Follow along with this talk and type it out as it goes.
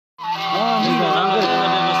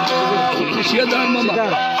शीशादार मामा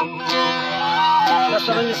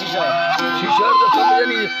रस्ता शीशा शीशा तो सब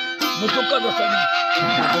यानी मुतुक्का तो सब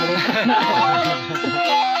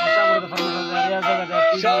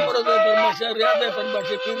शामरो तो फरमाशा रियादे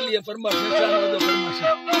फरमाशे फिरलिए फरमाशे शामरो तो फरमाशे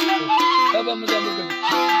अब हम जाने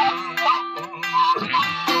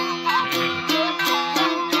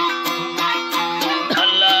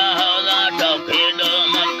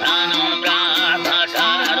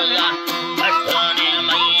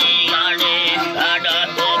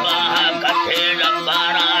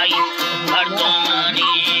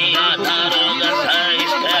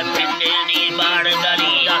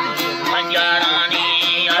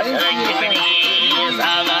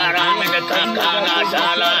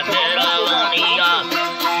Salah terawaniya,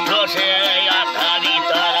 rose ya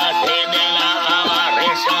kavita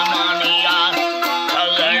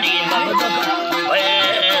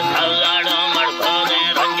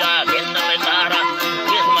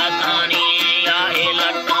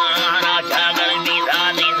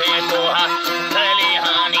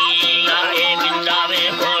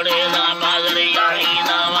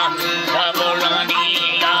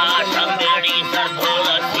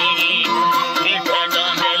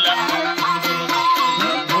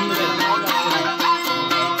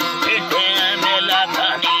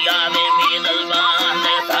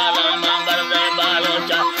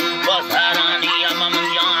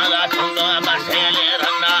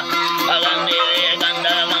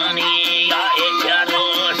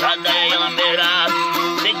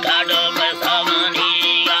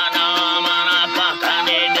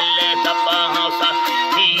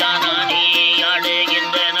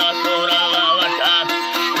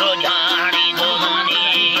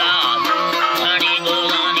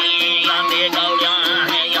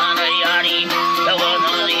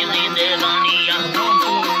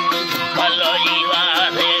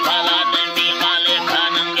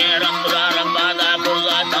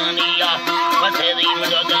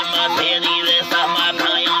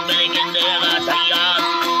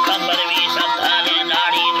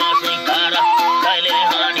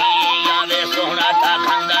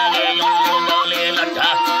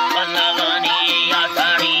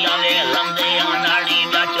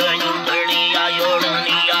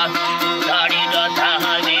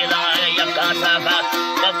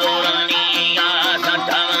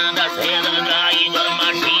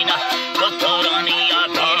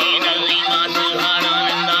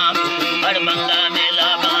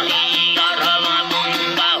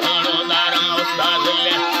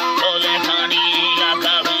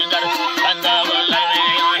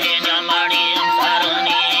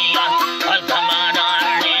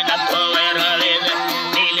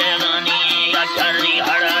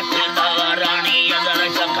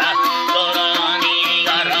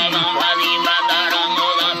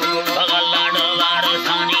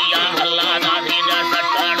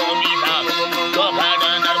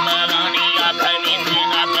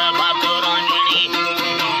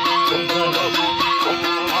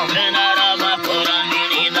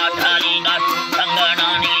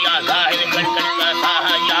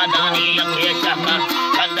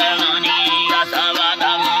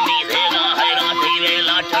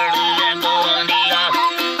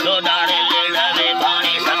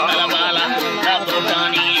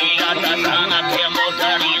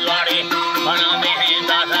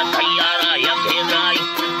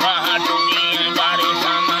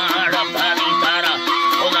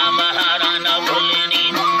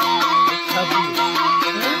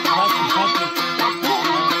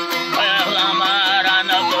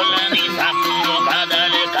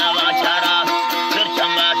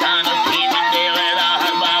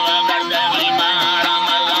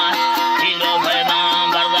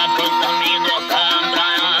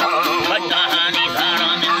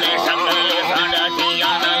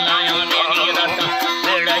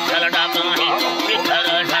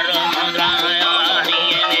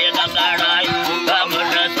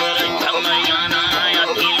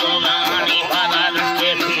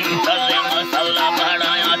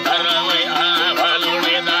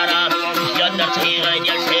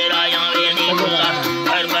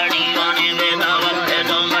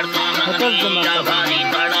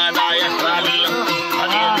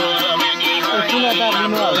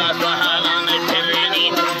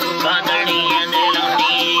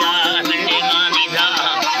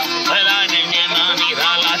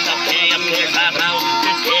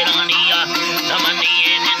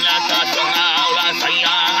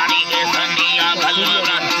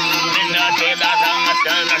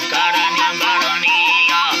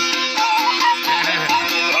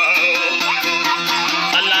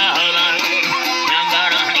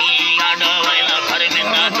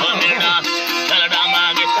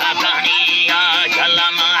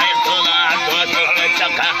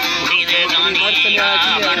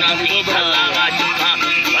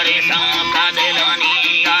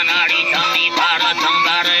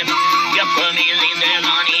जख्मी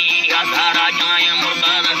जिंदगानी या सारा जाए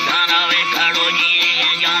मुर्दा दस्ताना वे खड़ो जी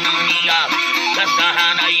जानिया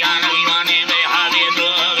दस्ताना या नवीवाने वे हावे दो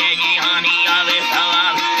वे जिहानी आवे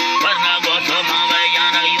सवाब वरना गोसो मावे या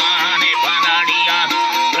नवीवाने फनाड़िया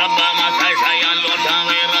रब मसा शाया लोटा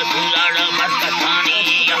वे रसूलाड़ बस्तखानी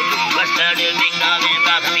या बस्तड़ बिंगा वे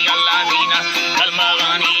दाखनी अल्लाह दीना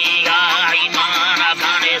कलमावानी या ईमान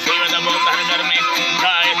खाने सेवद बोतर घर में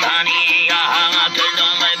गाय थानी या हवा के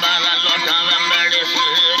डोमे बाला लोटा वे बड़े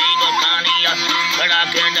सुरी गोतानी या बड़ा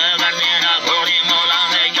के डगने ना भोरे मौला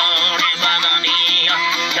में जोड़े बादानी या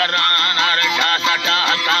जराना रशा सटा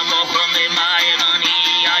हका मोखो में माए गानी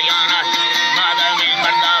या याना मादा में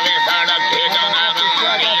मर्दा वे साड़ा के जना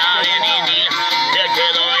गानी आवे नीनी देखे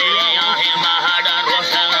रोए आहे महाड़ा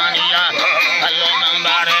रोसवानी या अल्लो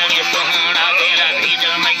नंबारे के सोहना तेरा भीज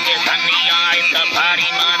में के सनिया इस भारी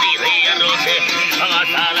मादी रे रोसे हवा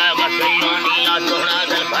साला बसवानी या सोहना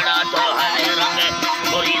दिल बड़ा तो हरे रंगे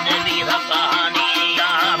पूरी दिली कहानी या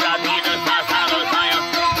राधी रसा सारो साया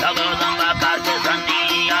सब दंबा का से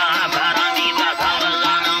सनिया भरानी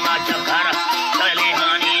बखावला नवा चखर चले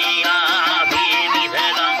हानी या बीबी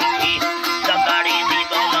भेगा मुखी चकारी दी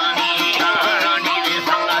तोलानी या रानी दे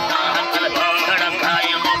संगा साहकल सड़क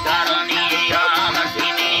खाए मुखारानी या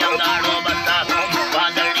हसीनी अंगाड़ो बस्ता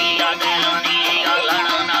बादड़ी या देलानी या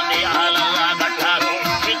लड़ाना बेहाला गट्ठा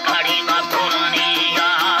शिकारी बापुरानी या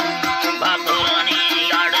बापुरानी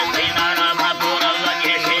याड सेनाना बापुर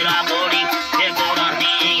वजे शेरा बोड़ी के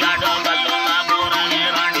गोरानी या डबलो बापुर ने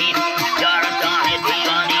रानी यार चाहे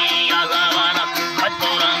दीवानी या गवाना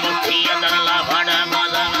हतोरा मुठी अंदर ला भाड़ा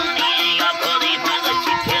बाजानी या खोदी बाज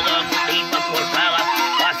चिखे दो कुड़ी पको सावा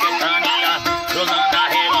पासे थानी या रोजाना